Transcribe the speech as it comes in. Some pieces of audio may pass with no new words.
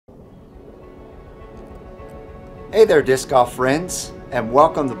Hey there, disc golf friends, and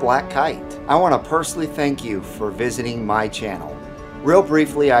welcome to Black Kite. I want to personally thank you for visiting my channel. Real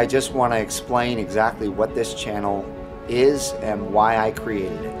briefly, I just want to explain exactly what this channel is and why I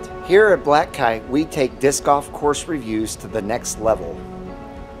created it. Here at Black Kite, we take disc golf course reviews to the next level.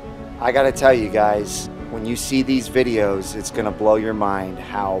 I gotta tell you guys, when you see these videos, it's gonna blow your mind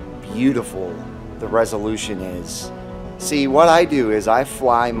how beautiful the resolution is. See, what I do is I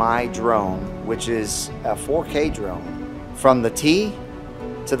fly my drone, which is a 4K drone, from the tee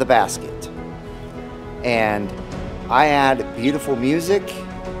to the basket. And I add beautiful music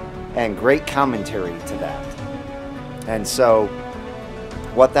and great commentary to that. And so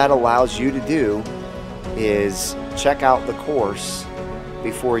what that allows you to do is check out the course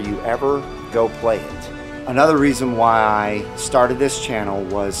before you ever go play it. Another reason why I started this channel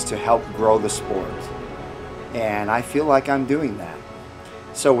was to help grow the sport. And I feel like I'm doing that.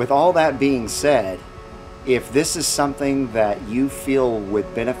 So with all that being said, if this is something that you feel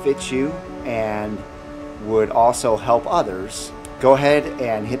would benefit you and would also help others, go ahead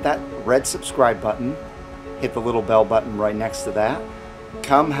and hit that red subscribe button, hit the little bell button right next to that.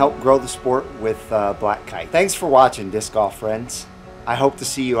 Come help grow the sport with Black Kite. Thanks for watching, disc golf friends. I hope to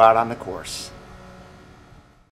see you out on the course.